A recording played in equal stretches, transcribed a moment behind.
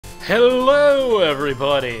Hello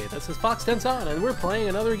everybody, this is Fox Tenson and we're playing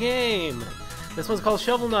another game. This one's called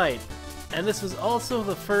Shovel Knight, and this is also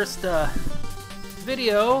the first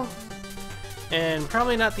video, and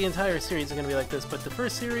probably not the entire series is going to be like this, but the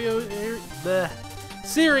first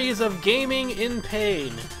series of gaming in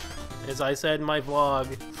pain. As I said in my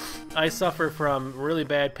vlog, I suffer from really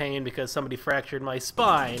bad pain because somebody fractured my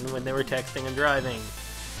spine when they were texting and driving.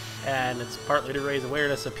 And it's partly to raise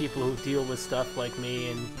awareness of people who deal with stuff like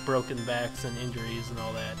me and broken backs and injuries and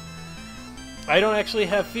all that. I don't actually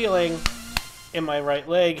have feeling in my right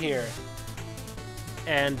leg here.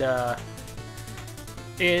 And the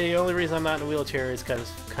only reason I'm not in a wheelchair is because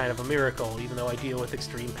it's kind of a miracle, even though I deal with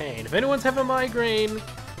extreme pain. If anyone's having a migraine,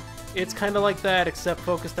 it's kind of like that, except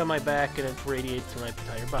focused on my back, and it radiates through my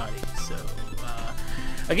entire body. So,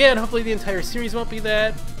 again, hopefully the entire series won't be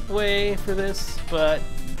that way for this, but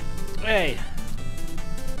hey,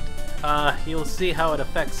 you'll see how it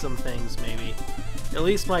affects some things, maybe. At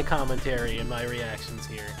least my commentary and my reactions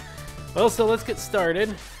here. Well, so let's get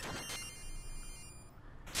started.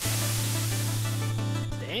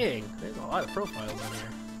 Dang, there's a lot of profiles on here.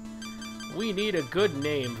 We need a good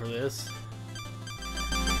name for this.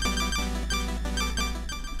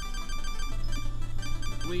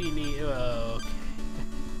 We need, okay.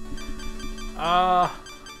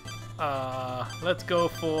 Let's go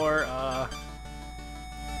for,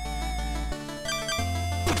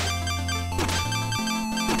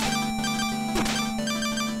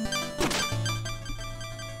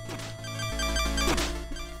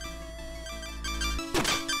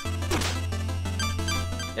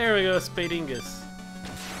 there we go, Spadingus.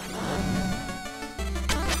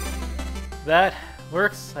 That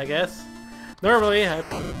works, I guess. Normally, I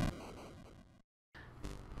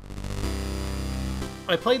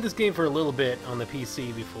played this game for a little bit on the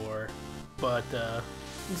PC before, but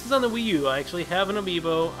this is on the Wii U. I actually have an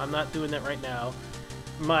amiibo. I'm not doing that right now.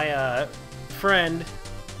 My friend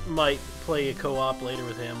might play a co-op later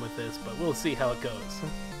with him with this, but we'll see how it goes.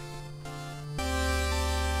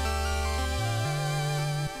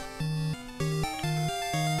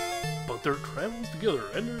 But their travels together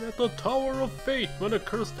ended at the Tower of Fate when a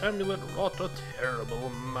cursed amulet wrought a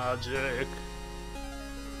terrible magic.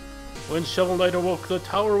 When Shovel Knight awoke, the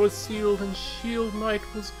tower was sealed and Shield Knight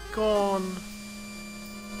was gone.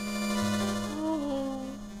 Oh.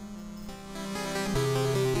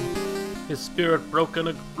 His spirit broken,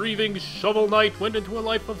 a grieving Shovel Knight went into a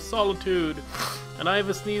life of solitude. And I have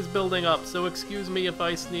a sneeze building up, so excuse me if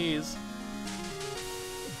I sneeze.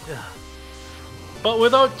 But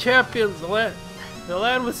without champions, the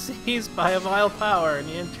land was seized by a vile power, and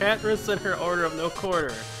the enchantress and her order of no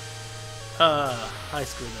quarter. I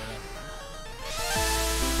screwed that up.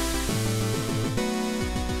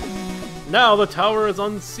 Now the tower is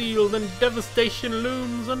unsealed and devastation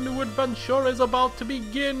looms. A new adventure is about to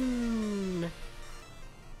begin.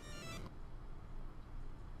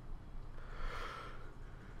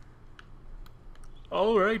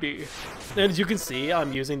 Alrighty. And as you can see,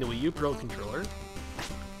 I'm using the Wii U Pro controller.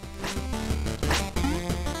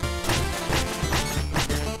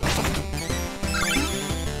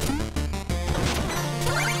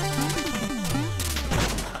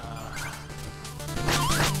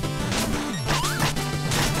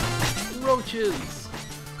 Roaches!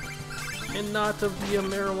 And not of the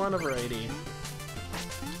marijuana variety.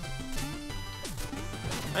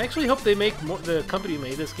 I actually hope they make more. The company who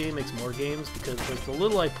made this game makes more games, because like the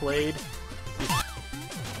little I played,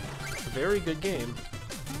 it's a very good game.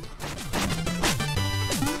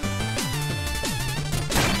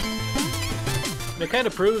 And it kind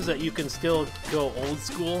of proves that you can still go old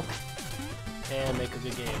school and make a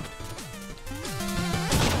good game.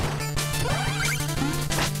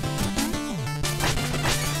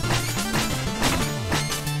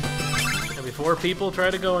 Before people try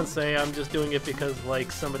to go and say I'm just doing it because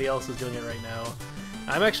like somebody else is doing it right now,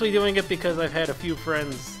 I'm actually doing it because I've had a few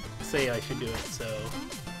friends say I should do it, so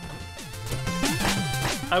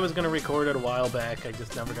I was gonna record it a while back, I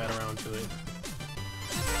just never got around to it.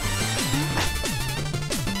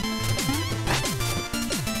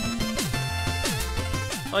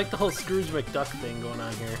 I like the whole Scrooge McDuck thing going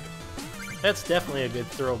on here. That's definitely a good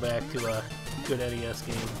throwback to a good NES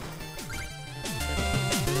game.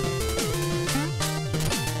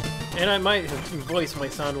 And my voice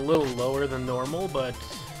might sound a little lower than normal, but,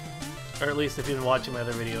 or at least if you've been watching my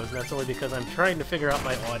other videos, and that's only because I'm trying to figure out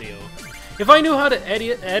my audio. If I knew how to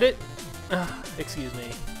edit, excuse me,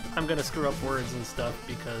 I'm gonna screw up words and stuff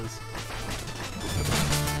because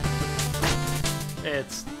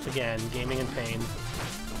it's, again, gaming in pain.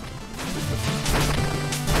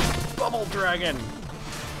 Bubble Dragon!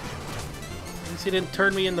 least you didn't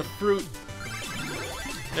turn me into fruit.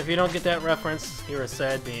 If you don't get that reference, you're a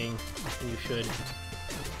sad being, and you should.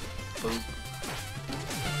 Boop.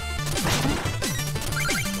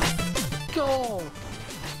 Go!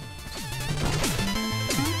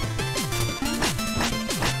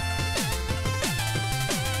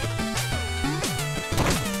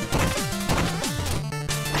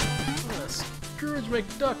 Scrooge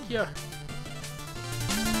McDuck, yeah.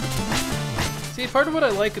 See, part of what I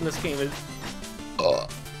like in this game is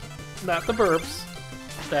not the burps.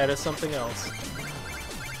 That is something else.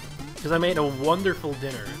 Because I made a wonderful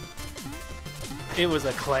dinner. It was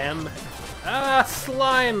a clam. Ah,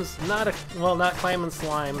 slimes! Not a... Well, not clam and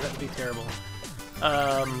slime. That would be terrible.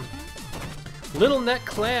 Little neck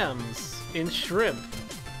clams in shrimp.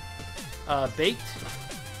 Baked.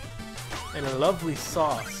 And a lovely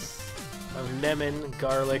sauce of lemon,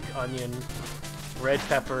 garlic, onion, red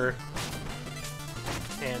pepper,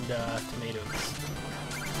 and tomatoes.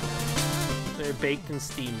 They're baked and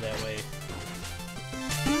steamed that way.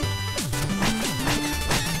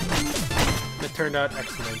 It turned out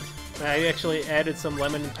excellent. I actually added some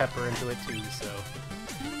lemon and pepper into it too, so...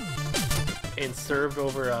 And served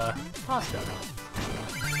over pasta.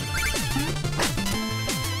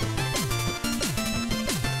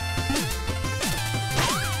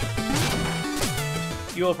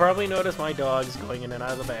 You will probably notice my dogs going in and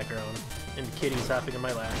out of the background, and the kitties hopping in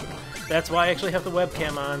my lap. That's why I actually have the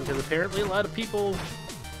webcam on, because apparently a lot of people,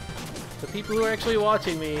 the people who are actually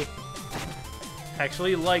watching me,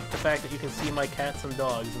 actually like the fact that you can see my cats and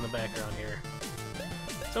dogs in the background here.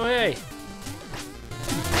 So hey!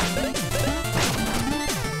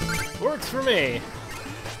 Works for me!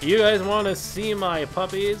 You guys want to see my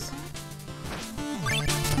puppies?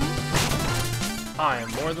 I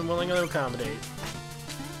am more than willing to accommodate.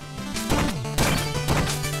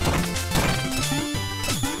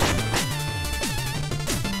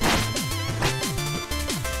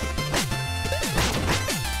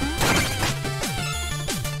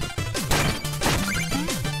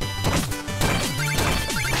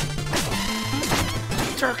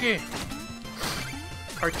 Turkey!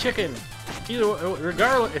 Or chicken. Either,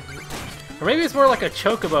 regardless. Or maybe it's more like a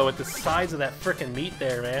chocobo with the size of that frickin' meat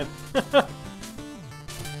there, man.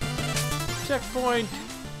 Checkpoint!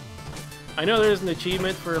 I know there's an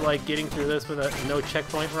achievement for, like, getting through this with a no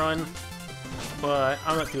checkpoint run, but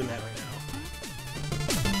I'm not doing that right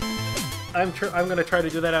now. I'm gonna try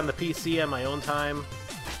to do that on the PC on my own time.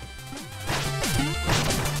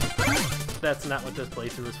 That's not what this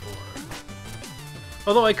playthrough is for.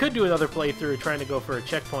 Although I could do another playthrough trying to go for a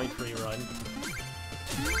checkpoint-free run.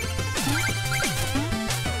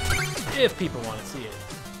 If people want to see it.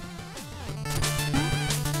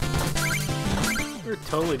 We're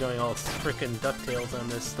totally going all frickin' DuckTales on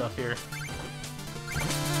this stuff here.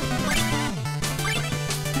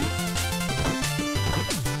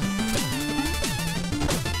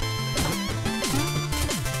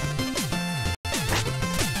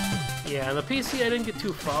 Yeah, on the PC I didn't get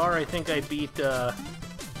too far. I think I beat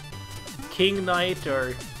King Knight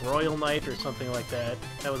or Royal Knight or something like that.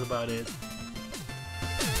 That was about it.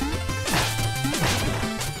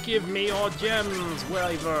 Give me your gems,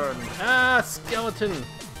 Wyvern! Ah, skeleton!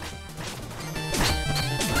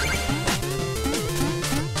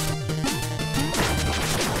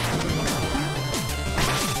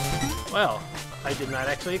 Well, I did not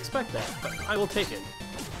actually expect that, but I will take it.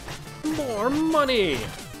 More money!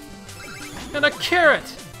 And a carrot!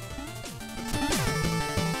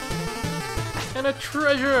 And a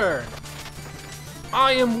treasure!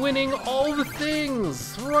 I am winning all the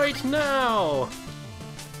things right now!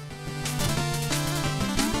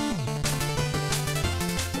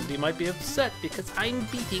 Somebody might be upset because I'm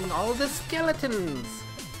beating all the skeletons!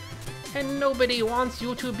 And nobody wants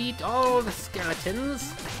you to beat all the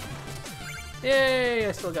skeletons! Yay,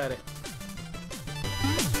 I still got it.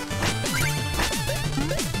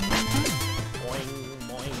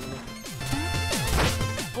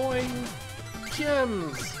 Boing!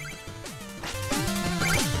 Gems!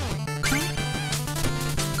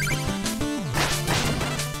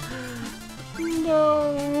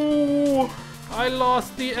 No! I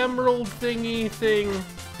lost the emerald thingy thing.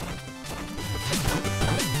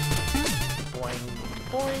 Boing,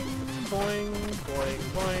 boing, boing, boing,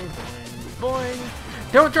 boing, boing,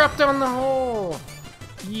 boing. Don't drop down the hole!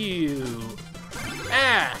 You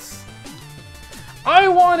ass! I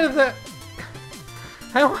wanted that!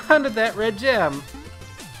 I wanted that red gem.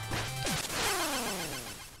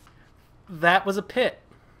 That was a pit.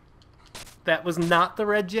 That was not the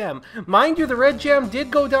red gem. Mind you, the red gem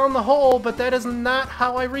did go down the hole, but that is not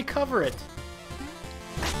how I recover it.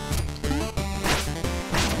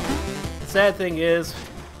 sad thing is,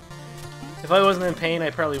 if I wasn't in pain,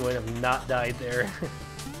 I probably would have not died there.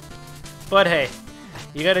 But hey,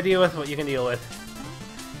 you gotta deal with what you can deal with.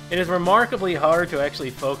 It is remarkably hard to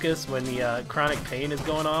actually focus when the chronic pain is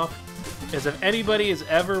going off. Because if anybody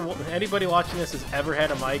watching this has ever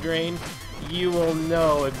had a migraine, you will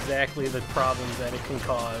know exactly the problems that it can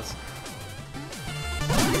cause.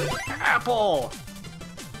 Apple!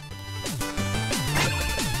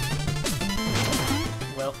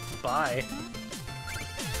 Well, bye.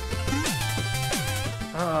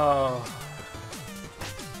 Oh,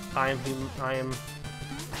 I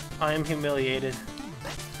am humiliated.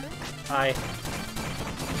 I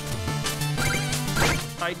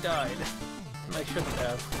died. I shouldn't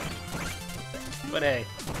have. But hey,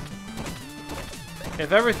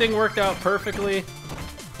 if everything worked out perfectly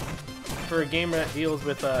for a gamer that deals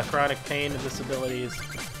with chronic pain and disabilities,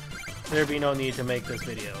 there'd be no need to make this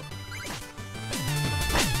video.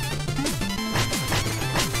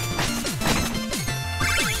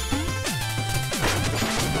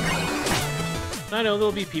 I know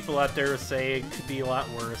there'll be people out there who say it could be a lot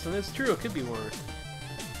worse, and it's true, it could be worse.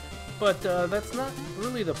 But that's not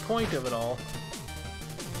really the point of it all.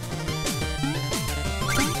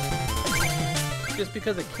 Just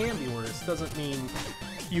because it can be worse doesn't mean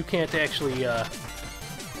you can't actually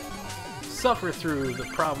suffer through the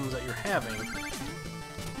problems that you're having.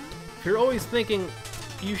 If you're always thinking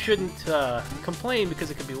you shouldn't complain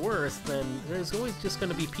because it could be worse, then there's always just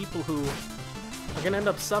going to be people who are going to end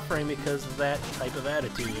up suffering because of that type of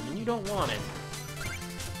attitude, and you don't want it.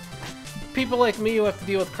 People like me who have to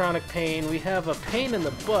deal with chronic pain, we have a pain in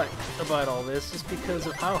the butt about all this just because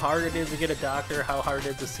of how hard it is to get a doctor, how hard it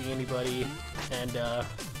is to see anybody, and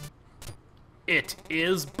it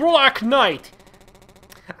is Black Knight!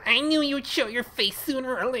 I knew you'd show your face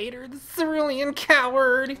sooner or later, the cerulean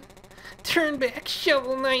coward! Turn back,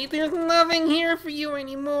 Shovel Knight, there's nothing here for you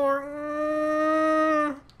anymore!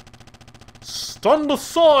 Stand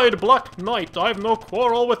aside, Black Knight! I've no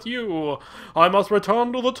quarrel with you! I must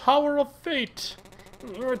return to the Tower of Fate!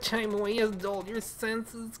 Your time away has dulled your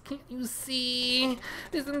senses, can't you see?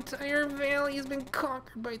 This entire valley has been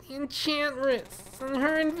conquered by the Enchantress, and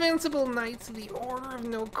her invincible knights of the Order of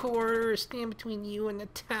No Quarter stand between you and the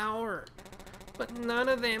tower. But none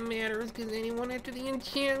of that matters, because anyone after the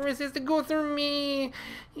Enchantress has to go through me!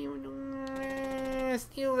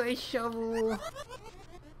 Steal thy shovel.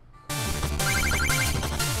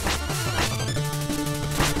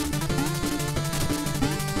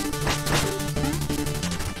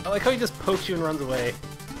 I like how he just pokes you and runs away.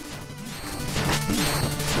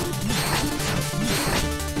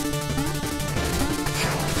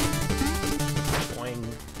 Boing.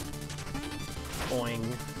 Boing.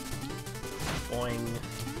 Boing.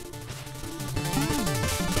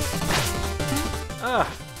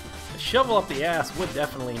 Ah! A shovel up the ass would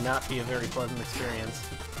definitely not be a very pleasant experience.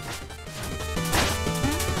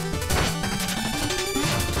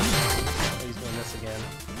 Oh, he's doing this again.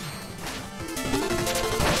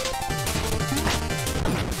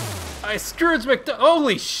 I Scrooge McDuck!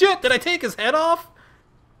 Holy shit! Did I take his head off?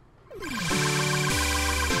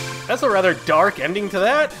 That's a rather dark ending to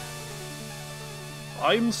that.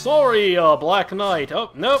 I'm sorry, Black Knight. Oh,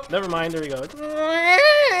 nope, never mind. There we go.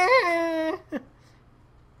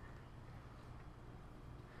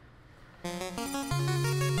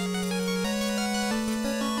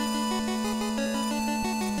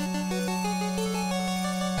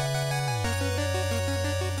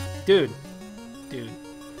 Dude.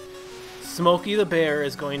 Smokey the Bear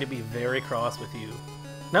is going to be very cross with you.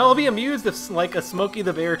 Now, I'll be amused if, like, a Smokey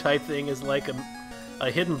the Bear type thing is like a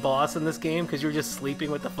hidden boss in this game, because you're just sleeping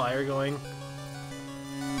with the fire going.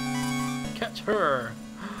 Catch her!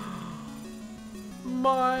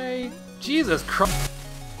 My... Jesus Christ!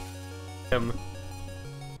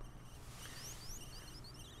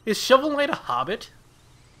 Is Shovel Knight a hobbit?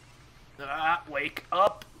 Ah, wake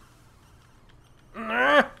up!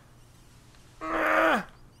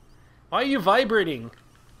 Why are you vibrating?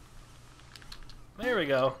 There we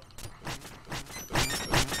go.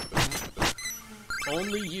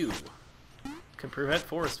 Only you can prevent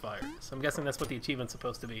forest fires. So I'm guessing that's what the achievement's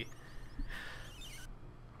supposed to be.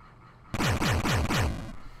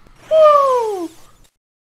 Woo!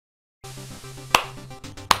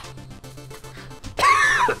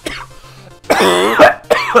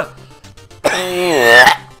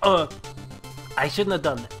 I shouldn't have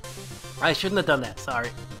done that. I shouldn't have done that,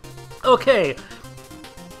 sorry. Okay,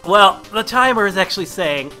 well, the timer is actually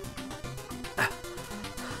saying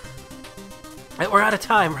that we're out of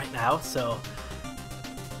time right now, so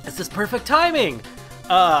this is perfect timing.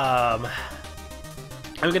 I'm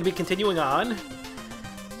going to be continuing on.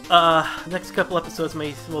 Next couple episodes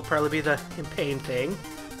will probably be the in pain thing.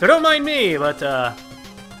 So don't mind me, but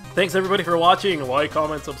thanks everybody for watching. Like,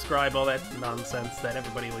 comment, subscribe, all that nonsense that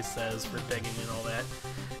everybody always says for begging and all that.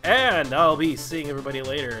 And I'll be seeing everybody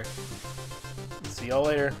later. See y'all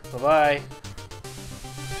later. Bye-bye.